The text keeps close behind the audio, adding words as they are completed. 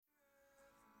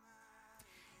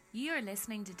You are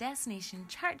listening to Destination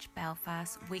Church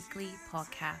Belfast weekly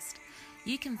podcast.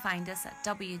 You can find us at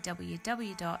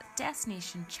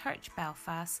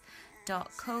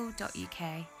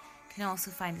www.destinationchurchbelfast.co.uk. You can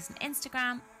also find us on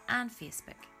Instagram and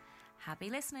Facebook. Happy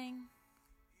listening.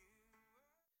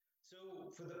 So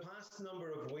for the past number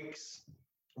of weeks,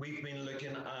 we've been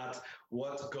looking at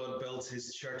what God built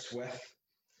his church with,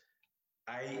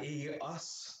 i.e.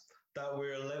 us. That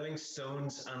we're living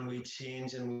stones and we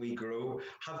change and we grow.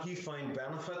 Have you found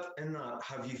benefit in that?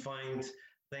 Have you found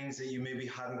things that you maybe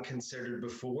hadn't considered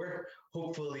before?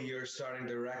 Hopefully you're starting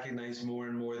to recognize more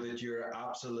and more that you're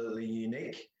absolutely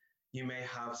unique. You may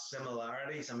have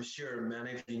similarities. I'm sure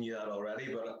many of you knew that already,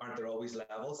 but aren't there always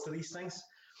levels to these things?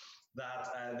 That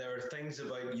there are things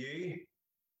about you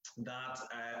that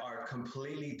are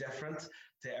completely different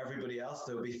to everybody else.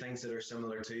 There will be things that are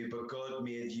similar to you, but God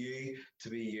made you to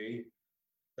be you.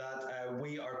 That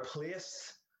we are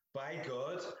placed by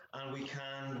God and we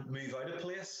can move out of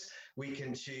place. We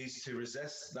can choose to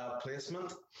resist that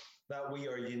placement. That we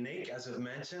are unique, as I've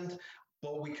mentioned,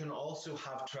 but we can also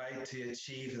have tried to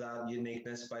achieve that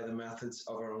uniqueness by the methods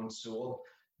of our own soul.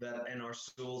 That in our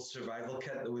soul survival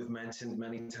kit that we've mentioned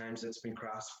many times, it's been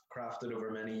crafted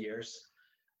over many years.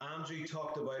 Andrew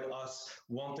talked about us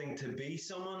wanting to be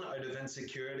someone out of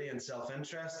insecurity and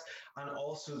self-interest, and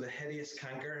also the hideous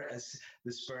canker, as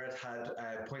the Spirit had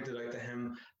pointed out to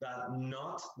him, that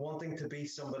not wanting to be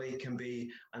somebody can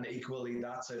be, and equally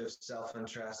that's out of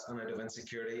self-interest and out of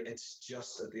insecurity. It's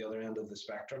just at the other end of the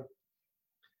spectrum.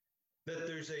 That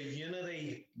there's a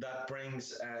unity that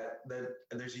brings, that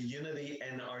there's a unity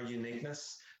in our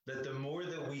uniqueness, that the more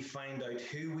that we find out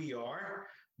who we are,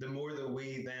 the more that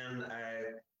we then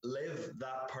live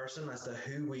that person as to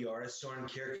who we are. As Søren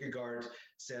Kierkegaard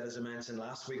said, as I mentioned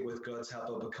last week, with God's help,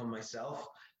 I'll become myself.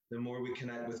 The more we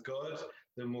connect with God,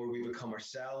 the more we become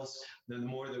ourselves. The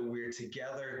more that we're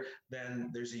together,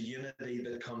 then there's a unity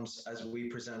that comes as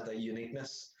we present that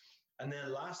uniqueness. And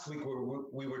then last week,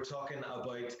 we were talking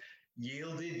about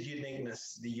yielded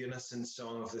uniqueness, the unison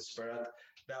song of the Spirit,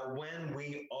 that when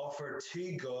we offer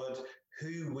to God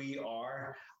who we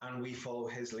are and we follow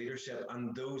his leadership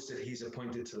and those that he's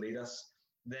appointed to lead us,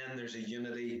 then there's a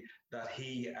unity that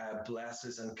he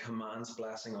blesses and commands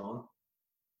blessing on.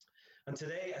 And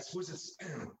today, I suppose it's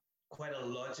quite a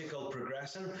logical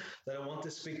progression that I want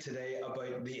to speak today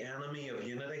about the enemy of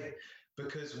unity,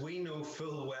 because we know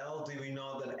full well, do we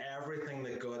not, that everything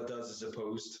that God does is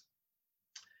opposed.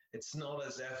 It's not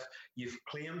as if you've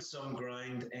claimed some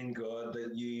ground in God,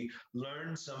 that you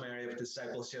learn some area of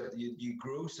discipleship, you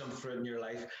grow some fruit in your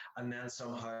life, and then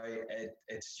somehow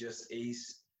it's just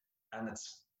ease and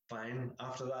it's fine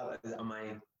after that. I'm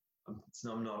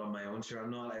not on my own, sure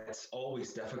I'm not. It's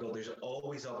always difficult. There's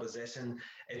always opposition.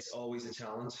 It's always a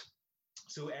challenge.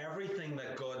 So everything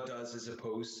that God does is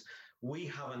opposed. We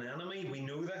have an enemy, we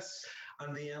know this,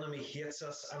 and the enemy hates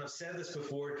us. And I've said this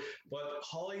before, but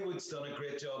Hollywood's done a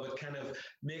great job at kind of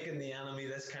making the enemy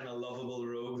this kind of lovable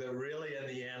rogue that really in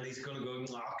the end he's going to go,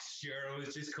 oh, sure, it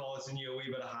was just causing you a wee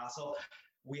bit of hassle.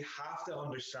 We have to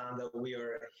understand that we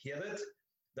are hated,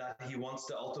 that he wants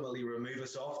to ultimately remove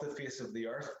us off the face of the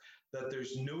earth, that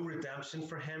there's no redemption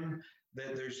for him,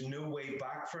 that there's no way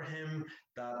back for him,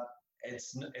 that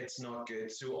it's not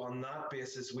good. So on that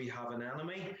basis, we have an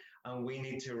enemy, and we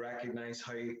need to recognize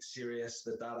how serious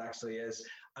that actually is,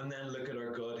 and then look at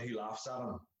our God who laughs at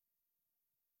him.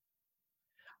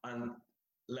 And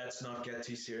let's not get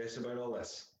too serious about all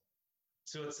this.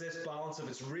 So it's this balance of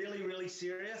it's really, really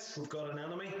serious. We've got an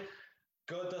enemy.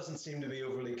 God doesn't seem to be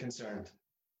overly concerned.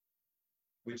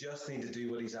 We just need to do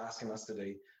what he's asking us to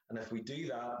do. And if we do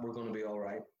that, we're going to be all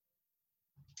right.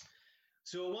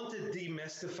 So I want to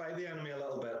demystify the enemy a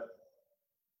little bit.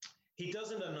 He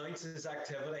doesn't announce his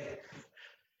activity.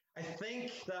 I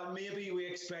think that maybe we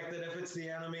expect that if it's the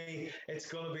enemy, it's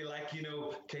going to be like,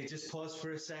 okay, just pause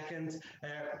for a second.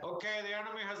 Okay, the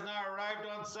enemy has now arrived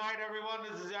on site, everyone.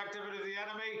 This is the activity of the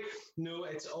enemy. No,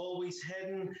 it's always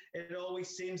hidden. It always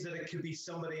seems that it could be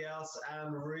somebody else.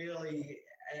 And really,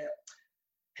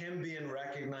 him being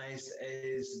recognized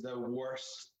is the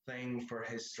worst thing for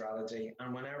his strategy.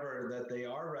 And whenever that they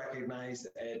are recognized,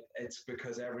 it's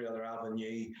because every other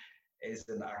avenue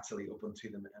isn't actually open to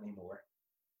them anymore.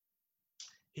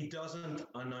 He doesn't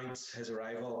announce his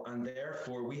arrival, and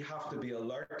therefore we have to be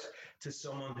alert to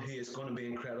someone who is going to be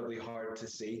incredibly hard to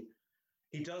see.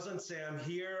 He doesn't say, I'm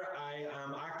here, I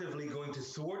am actively going to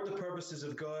thwart the purposes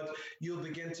of God. You'll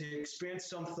begin to experience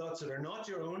some thoughts that are not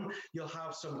your own. You'll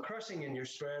have some crushing in your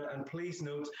spirit. And please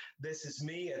note, this is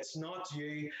me, it's not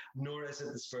you, nor is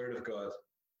it the Spirit of God.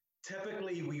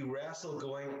 Typically, we wrestle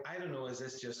going, I don't know, is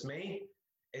this just me?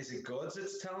 Is it God's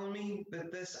that's telling me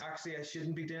that this actually I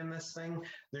shouldn't be doing this thing?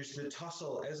 There's the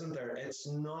tussle, isn't there? It's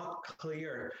not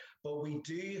clear, but we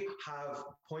do have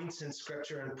points in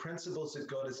scripture and principles that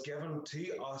God has given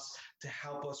to us to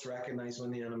help us recognize when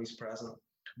the enemy's present.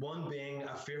 One being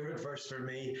a favorite verse for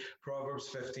me, Proverbs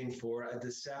 15:4, a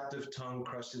deceptive tongue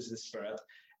crushes the spirit.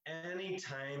 Any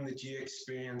time that you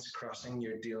experience crushing,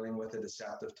 you're dealing with a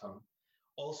deceptive tongue.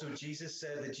 Also, Jesus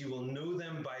said that you will know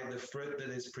them by the fruit that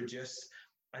is produced.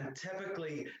 And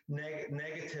typically,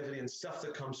 negativity and stuff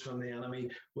that comes from the enemy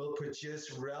will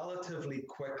produce relatively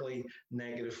quickly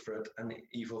negative fruit and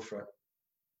evil fruit.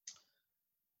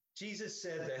 Jesus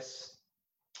said this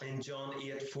in John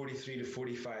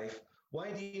 8:43-45.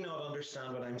 Why do you not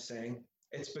understand what I'm saying?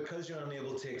 It's because you're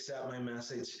unable to accept my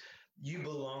message. You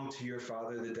belong to your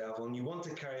father, the devil, and you want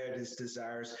to carry out his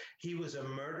desires. He was a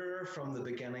murderer from the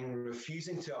beginning,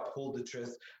 refusing to uphold the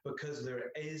truth because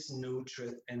there is no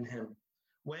truth in him.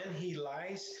 When he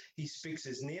lies, he speaks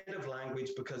his native language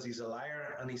because he's a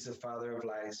liar and he's the father of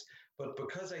lies. But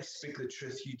because I speak the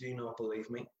truth, you do not believe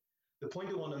me. The point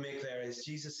I want to make there is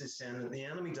Jesus is saying that the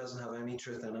enemy doesn't have any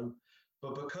truth in him.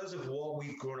 But because of what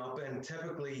we've grown up in,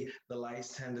 typically the lies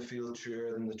tend to feel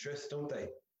truer than the truth, don't they?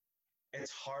 It's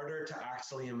harder to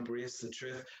actually embrace the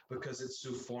truth because it's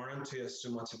so foreign to us so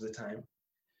much of the time.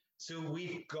 So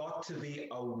we've got to be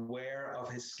aware of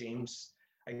his schemes.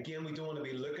 Again, we don't want to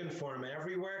be looking for him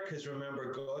everywhere because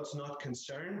remember, God's not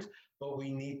concerned, but we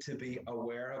need to be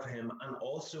aware of him. And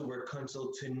also we're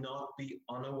counseled to not be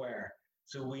unaware.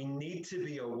 So we need to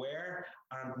be aware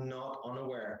and not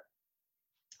unaware.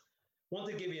 I want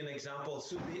to give you an example.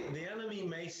 So the enemy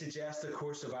may suggest a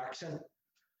course of action.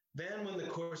 Then when the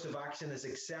course of action is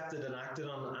accepted and acted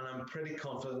on, and I'm pretty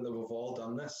confident that we've all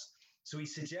done this. So he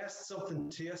suggests something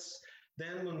to us.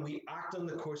 Then when we act on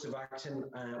the course of action,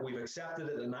 we've accepted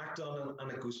it and act on it,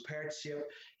 and it goes pear-shaped,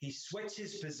 he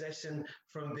switches position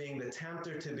from being the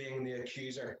tempter to being the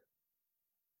accuser.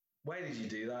 Why did you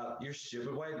do that? You're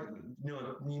stupid. Why?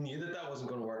 You knew that wasn't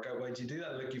going to work out. Why'd you do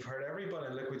that? Look, you've hurt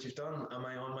everybody. Look what you've done. Am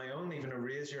I on my own? Even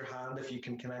raise your hand if you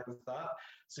can connect with that.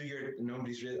 So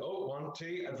nobody's really. Oh, 1,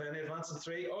 2, advance and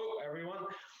 3. Oh, everyone.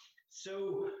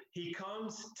 So he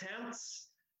comes, tempts.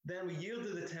 Then we yield to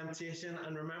the temptation,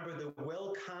 and remember, the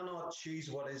will cannot choose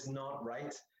what is not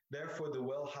right. Therefore, the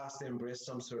will has to embrace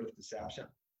some sort of deception.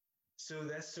 So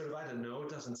this sort of, I don't know, it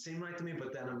doesn't seem right to me,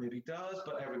 but then it maybe does,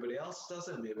 but everybody else does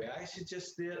it. Maybe I should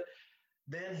just do it.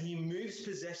 Then he moves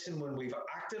position when we've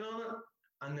acted on it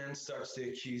and then starts to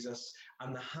accuse us.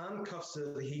 And the handcuffs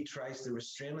that he tries to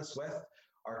restrain us with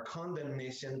are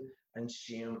condemnation and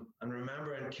shame. And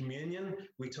remember, in communion,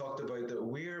 we talked about that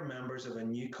we're members of a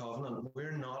new covenant.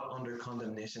 We're not under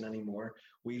condemnation anymore.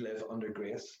 We live under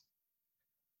grace.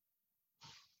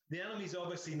 The enemy's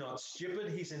obviously not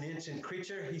stupid. He's an ancient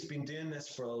creature. He's been doing this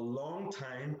for a long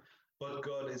time, but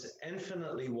God is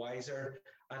infinitely wiser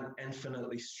and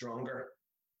infinitely stronger.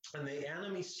 And the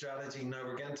enemy's strategy, now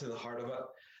we're getting to the heart of it,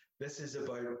 this is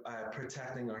about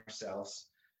protecting ourselves.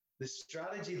 The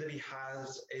strategy that he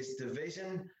has is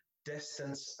division,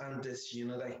 distance, and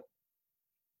disunity.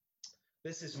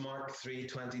 This is Mark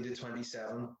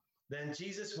 3:20-27. Then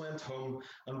Jesus went home,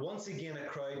 and once again a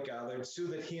crowd gathered so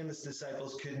that he and his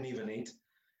disciples couldn't even eat.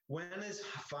 When his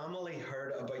family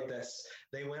heard about this,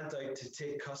 they went out to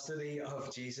take custody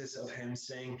of Jesus, of him,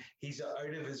 saying, he's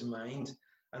out of his mind.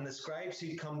 And the scribes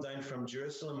who'd come down from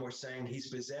Jerusalem were saying, he's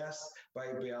possessed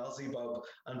by Beelzebub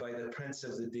and by the prince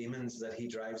of the demons, that he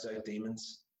drives out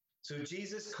demons. So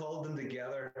Jesus called them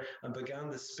together and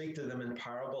began to speak to them in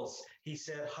parables. He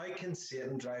said, how can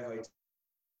Satan drive out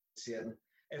Satan?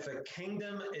 If a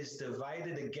kingdom is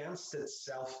divided against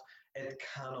itself, it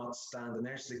cannot stand. And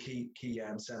there's the key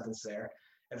sentence there.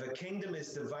 If a kingdom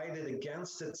is divided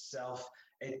against itself,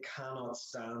 it cannot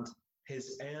stand.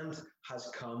 His end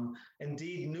has come.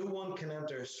 Indeed, no one can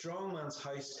enter a strong man's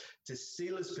house to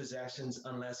steal his possessions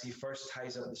unless he first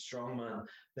ties up the strong man.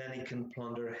 Then he can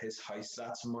plunder his house.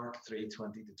 That's Mark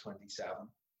 3:20-27.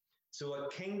 So a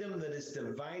kingdom that is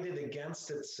divided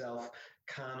against itself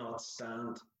cannot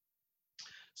stand.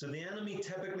 So the enemy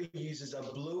typically uses a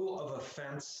blow of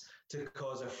offense to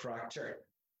cause a fracture.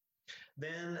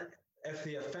 Then if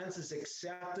the offense is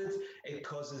accepted, it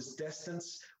causes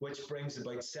distance, which brings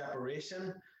about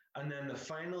separation. And then the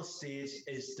final stage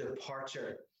is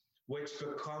departure, which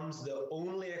becomes the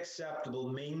only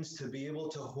acceptable means to be able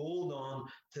to hold on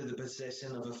to the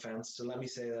position of offense. So let me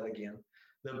say that again.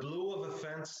 The blow of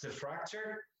offense to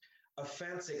fracture,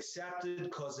 offense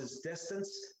accepted causes distance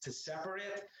to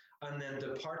separate, and then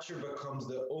departure becomes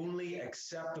the only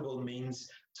acceptable means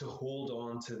to hold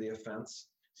on to the offense.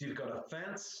 So you've got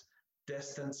offense,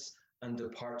 distance, and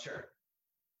departure.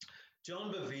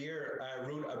 John Bevere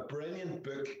wrote a brilliant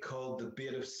book called The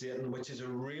Bait of Satan, which is a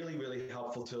really, really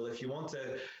helpful tool if you want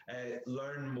to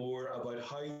learn more about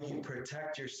how you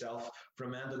protect yourself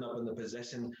from ending up in the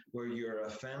position where you're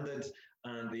offended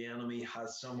and the enemy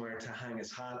has somewhere to hang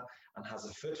his hat and has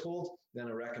a foothold. Then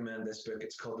I recommend this book.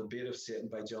 It's called The Bait of Satan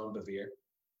by John Bevere.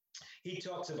 He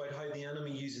talks about how the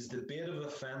enemy uses the bait of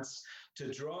offense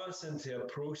to draw us into a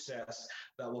process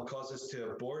that will cause us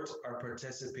to abort our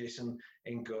participation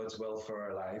in God's will for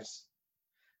our lives.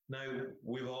 Now,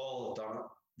 we've all done it.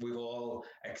 We've all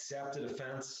accepted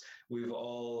offense. We've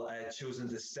all chosen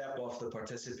to step off the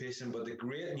participation. But the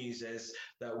great news is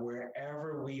that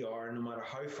wherever we are, no matter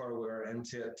how far we're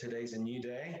into it, today's a new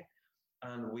day.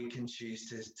 And we can choose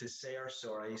to say our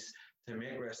sorries, to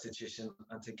make restitution,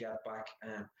 and to get back.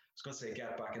 I was going to say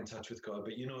get back in touch with God,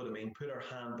 but you know what I mean. Put our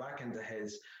hand back into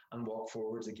His and walk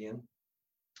forwards again.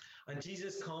 And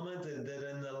Jesus commented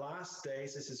that in the last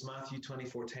days, this is Matthew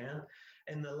 24:10,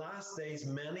 in the last days,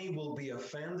 many will be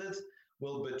offended,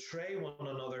 will betray one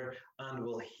another, and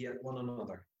will hate one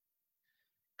another.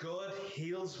 God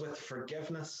heals with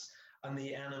forgiveness, and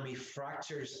the enemy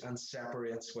fractures and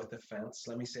separates with offense.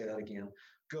 Let me say that again.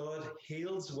 God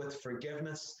heals with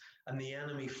forgiveness, and the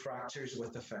enemy fractures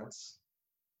with offense.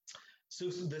 So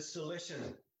the solution,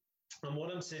 and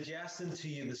what I'm suggesting to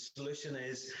you, the solution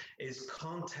is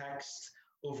context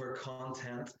over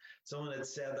content. Someone had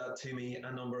said that to me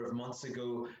a number of months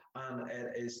ago, and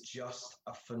it is just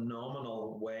a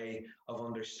phenomenal way of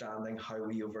understanding how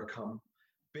we overcome.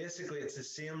 Basically, it's the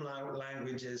same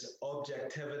language as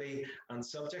objectivity and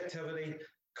subjectivity,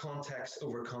 context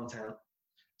over content.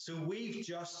 So we've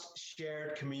just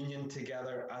shared communion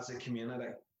together as a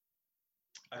community,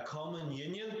 a common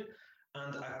union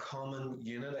and a common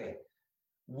unity.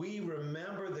 We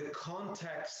remember the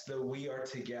context that we are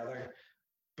together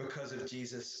because of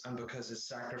Jesus and because of his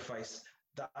sacrifice.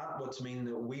 That would mean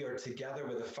that we are together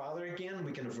with the Father again.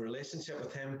 We can have a relationship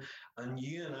with him, and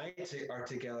you and I are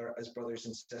together as brothers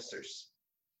and sisters.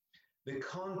 The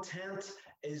content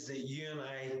is that you and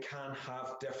I can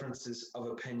have differences of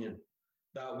opinion,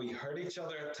 that we hurt each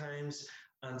other at times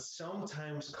and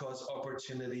sometimes cause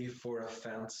opportunity for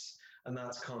offense, and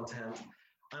that's content.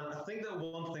 And I think that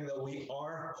one thing that we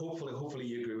are, hopefully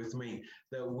you agree with me,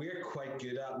 that we're quite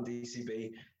good at in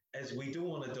DCB is we don't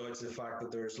want to dodge the fact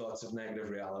that there's lots of negative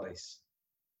realities.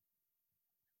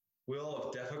 We all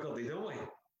have difficulty, don't we?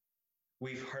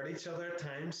 We've hurt each other at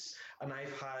times, and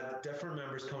I've had different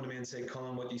members come to me and say,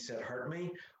 Colin, what you said hurt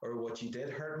me, or what you did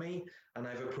hurt me, and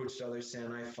I've approached others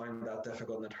saying, I find that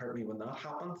difficult and it hurt me when that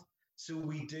happened. So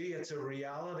we do, it's a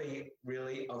reality,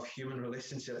 really, of human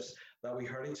relationships that we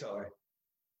hurt each other.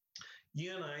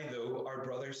 You and I, though, are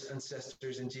brothers and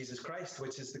sisters in Jesus Christ,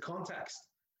 which is the context.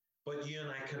 But you and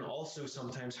I can also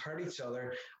sometimes hurt each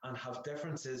other and have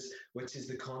differences, which is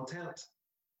the content.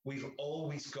 We've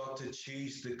always got to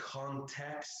choose the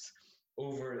context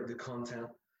over the content.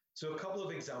 So a couple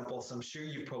of examples. I'm sure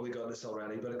you've probably got this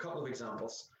already, but a couple of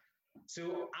examples.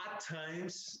 So at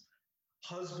times,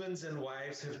 husbands and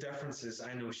wives have differences.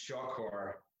 I know, shock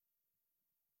horror.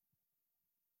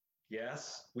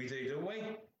 Yes, we do, don't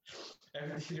we?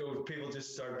 And, people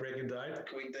just start breaking down.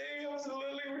 We do,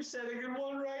 absolutely. We're sitting in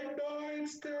one right now.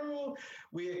 It's terrible.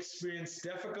 We experience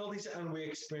difficulties and we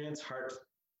experience hurt.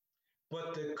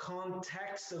 But the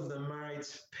context of the marriage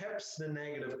pips the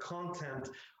negative content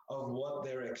of what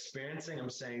they're experiencing. I'm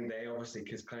saying they, obviously,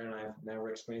 because Claire and I have never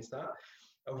experienced that,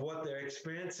 of what they're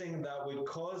experiencing that would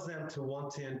cause them to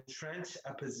want to entrench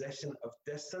a position of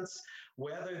distance,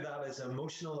 whether that is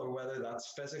emotional or whether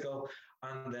that's physical,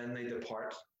 and then they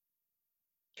depart.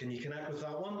 Can you connect with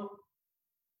that one?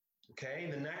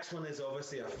 Okay, the next one is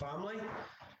obviously a family.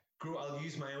 I'll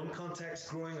use my own context.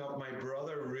 Growing up, my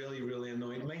brother really, really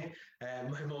annoyed me.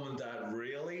 My mum and dad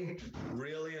really,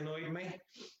 really annoyed me.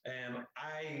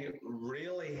 I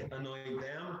really annoyed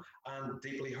them and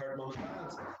deeply hurt mum and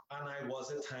dad. And I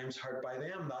was at times hurt by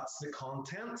them. That's the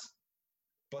content.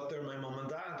 But they're my mum and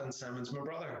dad, and Simon's my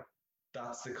brother.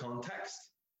 That's the context.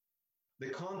 The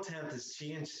content has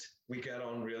changed. We get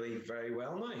on really very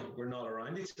well now. We're not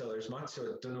around each other as much, so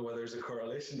I don't know whether there's a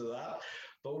correlation to that.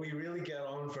 But we really get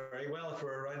on very well. If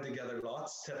we're around together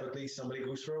lots, typically somebody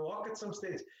goes for a walk at some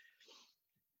stage.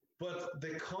 But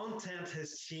the content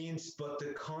has changed, but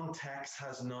the context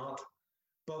has not.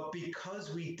 But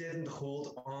because we didn't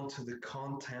hold on to the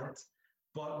content,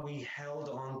 but we held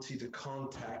on to the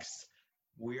context,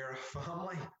 we're a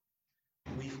family.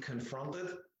 We've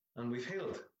confronted and we've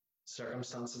healed.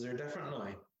 Circumstances are different now.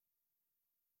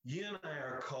 You and I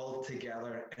are called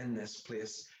together in this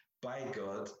place by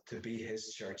God to be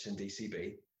his church in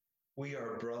DCB. we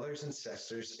are brothers and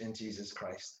sisters in Jesus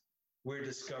Christ. We're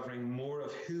discovering more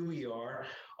of who we are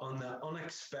on the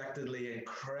unexpectedly,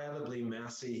 incredibly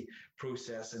messy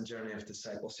process and journey of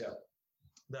discipleship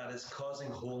that is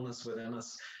causing wholeness within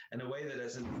us in a way that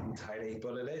isn't tidy,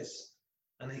 but it is.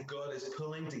 And God is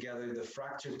pulling together the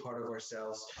fractured part of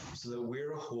ourselves so that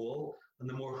we're a whole. And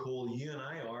the more whole you and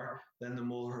I are, then the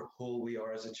more whole we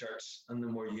are as a church, and the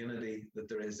more unity that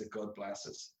there is that God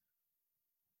blesses.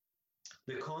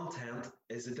 The content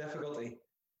is the difficulty,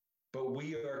 but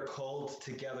we are called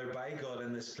together by God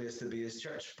in this place to be His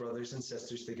church, brothers and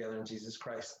sisters together in Jesus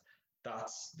Christ.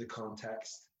 That's the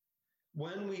context.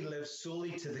 When we live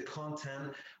solely to the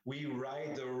content, we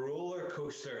ride the roller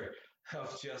coaster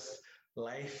of just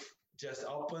life, just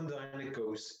up and down it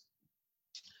goes.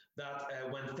 That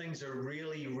when things are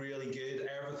really, really good,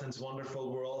 everything's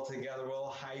wonderful, we're all together, we're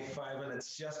all high-fiving,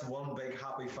 it's just one big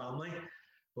happy family.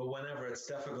 But whenever it's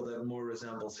difficult, it more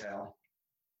resembles hell.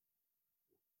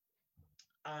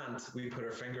 And we put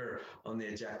our finger on the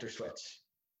ejector switch.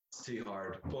 It's too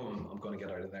hard. Boom, I'm going to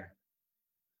get out of there.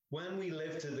 When we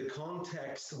live to the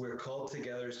context we're called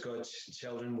together as God's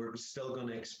children, we're still going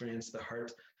to experience the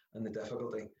hurt and the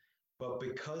difficulty. But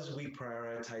because we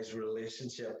prioritize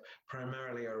relationship,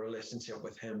 primarily our relationship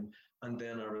with Him, and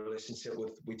then our relationship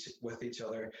with each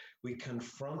other, we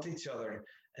confront each other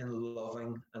in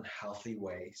loving and healthy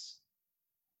ways.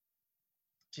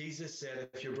 Jesus said,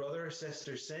 if your brother or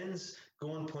sister sins,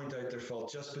 go and point out their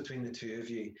fault just between the two of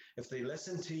you. If they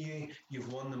listen to you,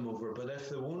 you've won them over. But if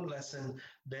they won't listen,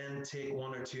 then take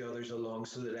one or two others along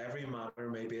so that every matter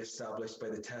may be established by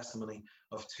the testimony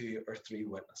of 2 or 3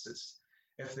 witnesses.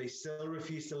 If they still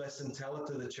refuse to listen, tell it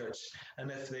to the church.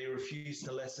 And if they refuse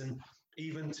to listen,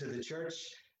 even to the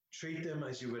church, treat them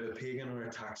as you would a pagan or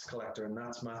a tax collector. And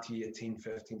that's Matthew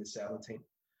 18:15-17.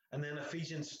 And then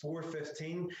Ephesians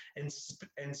 4:15,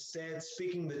 instead,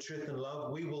 speaking the truth in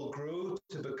love, we will grow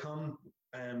to become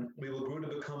in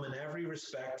every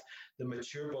respect the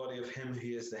mature body of Him who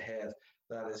is the head,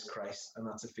 that is Christ. And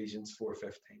that's Ephesians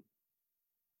 4:15.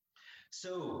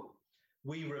 So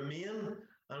we remain,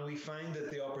 and we find that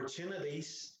the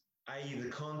opportunities, i.e. the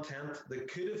content, that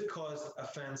could have caused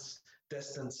offense,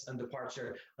 distance, and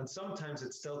departure, and sometimes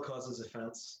it still causes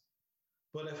offense.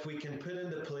 But if we can put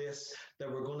into place that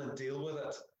we're going to deal with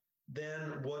it,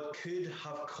 then what could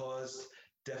have caused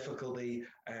difficulty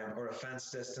or offense,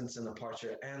 distance, and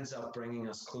departure ends up bringing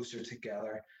us closer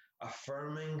together,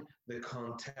 affirming the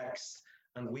context,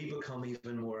 and we become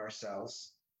even more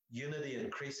ourselves. Unity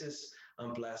increases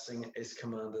and blessing is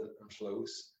commanded and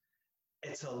flows.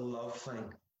 It's a love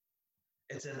thing.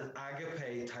 It's an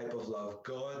agape type of love,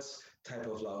 God's type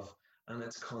of love, and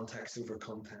it's context over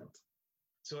content.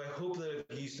 So I hope that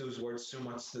I've used those words so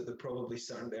much that they probably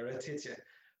starting to irritate you.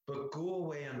 But go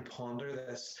away and ponder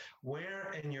this.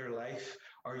 Where in your life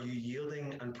are you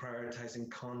yielding and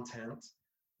prioritizing content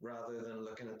rather than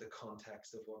looking at the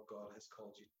context of what God has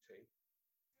called you to?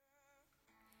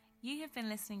 You have been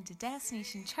listening to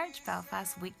Destination Church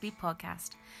Belfast weekly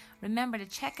podcast. Remember to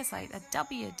check us out at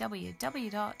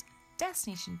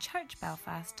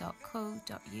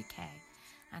www.destinationchurchbelfast.co.uk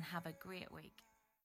and have a great week.